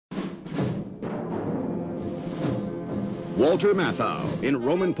Walter Matthau in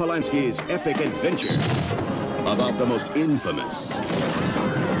Roman Polanski's epic adventure about the most infamous,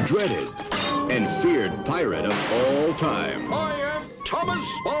 dreaded, and feared pirate of all time. I am Thomas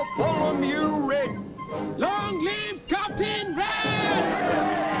Bartholomew Red. Long live Captain Red!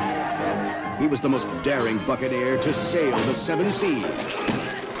 He was the most daring buccaneer to sail the 7 seas.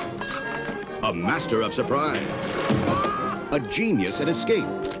 A master of surprise. A genius at escape.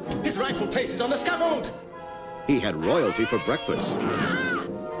 His rightful place is on the scaffold! He had royalty for breakfast,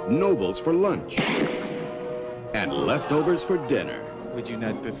 nobles for lunch, and leftovers for dinner. Would you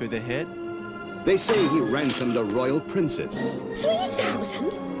not prefer the head? They say he ransomed a royal princess.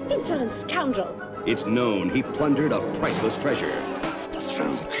 3,000? Insolent scoundrel! It's known he plundered a priceless treasure. The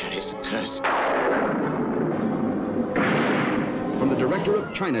throne carries a curse. From the director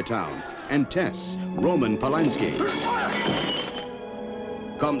of Chinatown and Tess, Roman Polanski,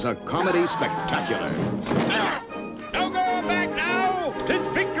 comes a comedy spectacular. No going back now! It's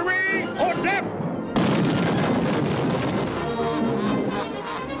victory or death!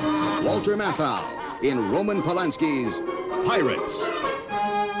 Walter Matthau in Roman Polanski's Pirates